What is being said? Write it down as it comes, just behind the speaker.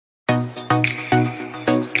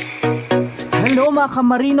Hello mga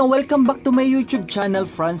kamarino, welcome back to my YouTube channel,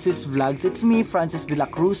 Francis Vlogs. It's me, Francis de la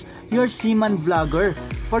Cruz, your seaman vlogger.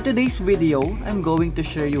 For today's video, I'm going to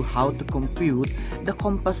share you how to compute the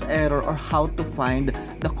compass error or how to find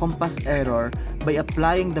the compass error by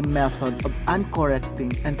applying the method of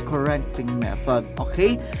uncorrecting and correcting method.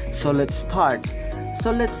 Okay, so let's start.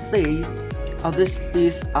 So let's say this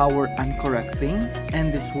is our uncorrecting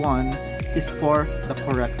and this one is for the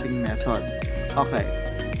correcting method. Okay,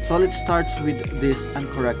 so let's start with this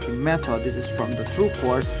uncorrecting method. This is from the true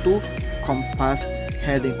course to compass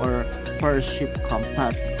heading or per ship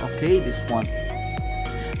compass. Okay, this one.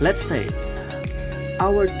 Let's say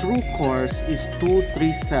our true course is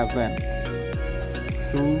 237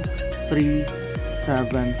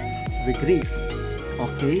 degrees.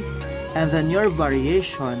 Okay, and then your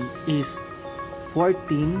variation is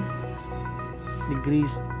 14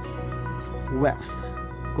 degrees west,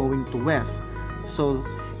 going to west. So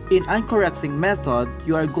in uncorrecting method,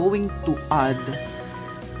 you are going to add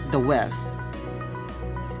the west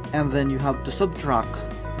and then you have to subtract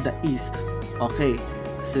the east. Okay,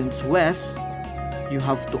 since west you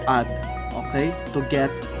have to add, okay, to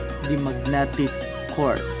get the magnetic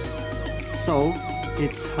course. So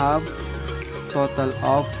it's have total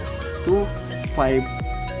of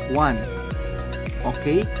 251.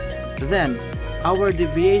 Okay, then our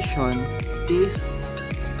deviation is,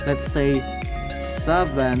 let's say,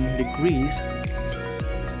 7 degrees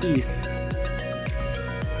east.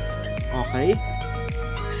 Okay,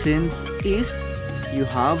 since east you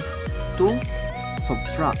have to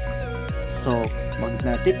subtract, so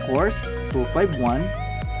magnetic course 251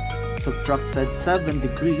 subtracted 7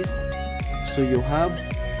 degrees, so you have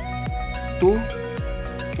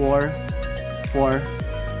 244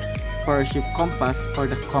 per ship compass or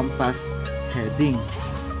the compass heading.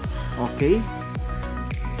 Okay,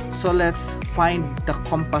 so let's find the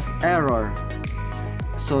compass error.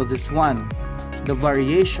 So this one, the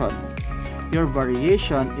variation, your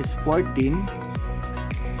variation is 14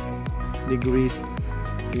 degrees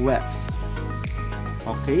west.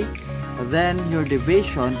 Okay, then your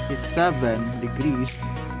deviation is 7 degrees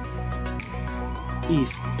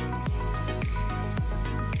east.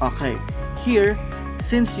 Okay, here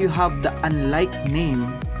since you have the unlike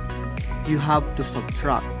name, you have to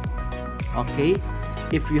subtract. Okay,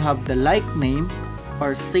 if you have the like name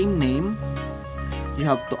or same name, you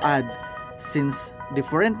have to add. Since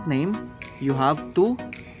different name, you have to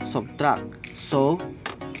subtract. So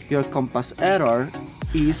your compass error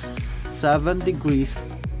is 7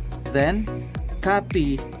 degrees. Then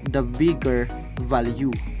copy the bigger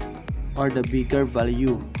value or the bigger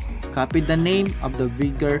value. Copy the name of the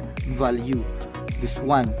bigger value, this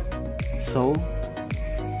one. So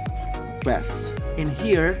west. In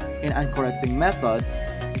here, in uncorrecting method,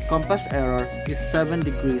 the compass error is 7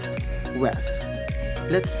 degrees west.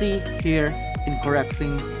 Let's see here in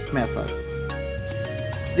correcting method.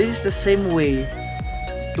 This is the same way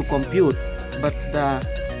to compute, but the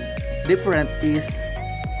different is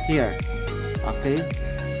here. Okay,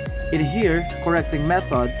 in here correcting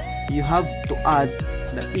method, you have to add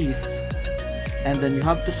the east and then you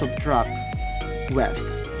have to subtract west.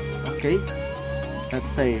 Okay,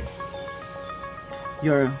 let's say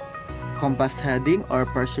your compass heading or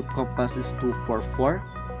per ship compass is 244,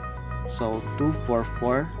 so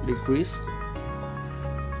 244 degrees.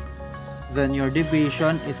 Then your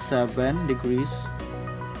deviation is 7 degrees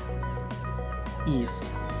east.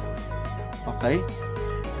 Okay,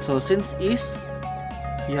 so since east,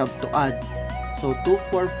 you have to add, so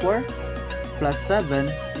 244 plus 7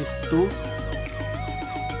 is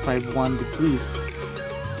 251 degrees.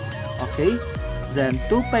 Okay, then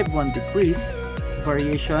 251 degrees,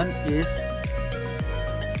 variation is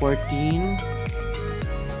 14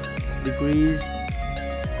 degrees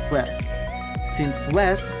west. Since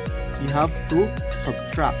west, you have to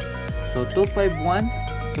subtract, so 251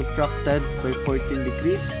 subtracted by 14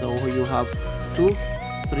 degrees, so you have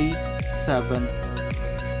 237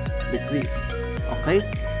 degrees. Okay,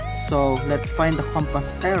 so let's find the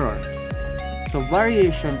compass error. So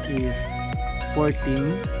variation is 14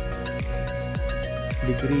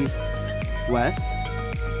 degrees west,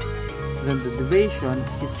 then the deviation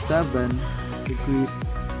is 7 degrees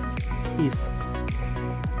east.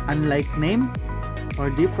 Unlike name or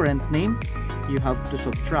different name, you have to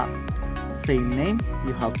subtract. Same name,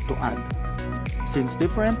 you have to add. Since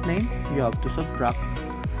different name, you have to subtract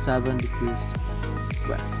 7 degrees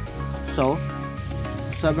west. So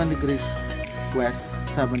 7 degrees west,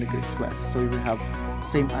 7 degrees west. So we will have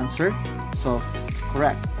same answer, so it's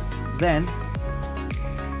correct. Then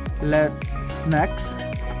next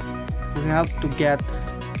we have to get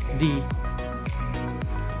the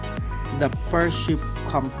the per ship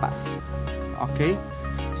compass. Okay,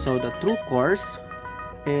 so the true course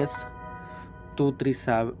is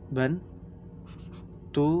 237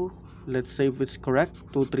 let's say if it's correct,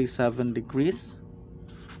 237 degrees.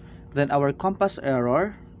 Then our compass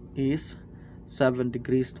error is 7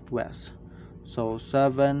 degrees west, so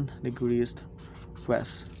 7 degrees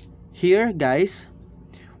west. Here guys,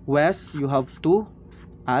 west you have to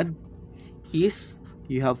add, east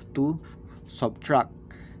you have to subtract.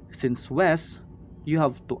 Since west you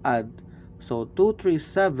have to add, so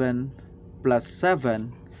 237 plus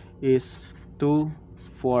 7 is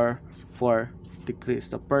 244 degrees,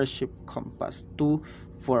 the per ship compass,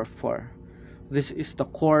 244. This is the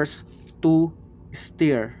course to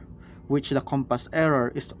steer, which the compass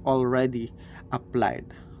error is already applied.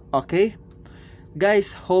 Okay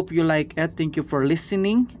guys, hope you like it. Thank you for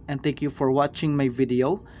listening and thank you for watching my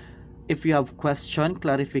video. If you have question,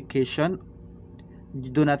 clarification,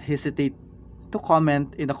 do not hesitate to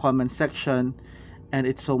comment in the comment section, and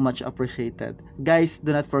it's so much appreciated. Guys,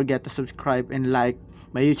 do not forget to subscribe and like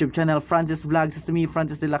my YouTube channel, Francis Vlogs. It's me,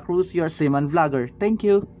 Francis de la Cruz, your seaman vlogger. Thank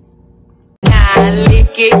you.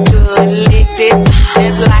 Lick it good, lick it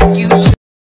just like you should.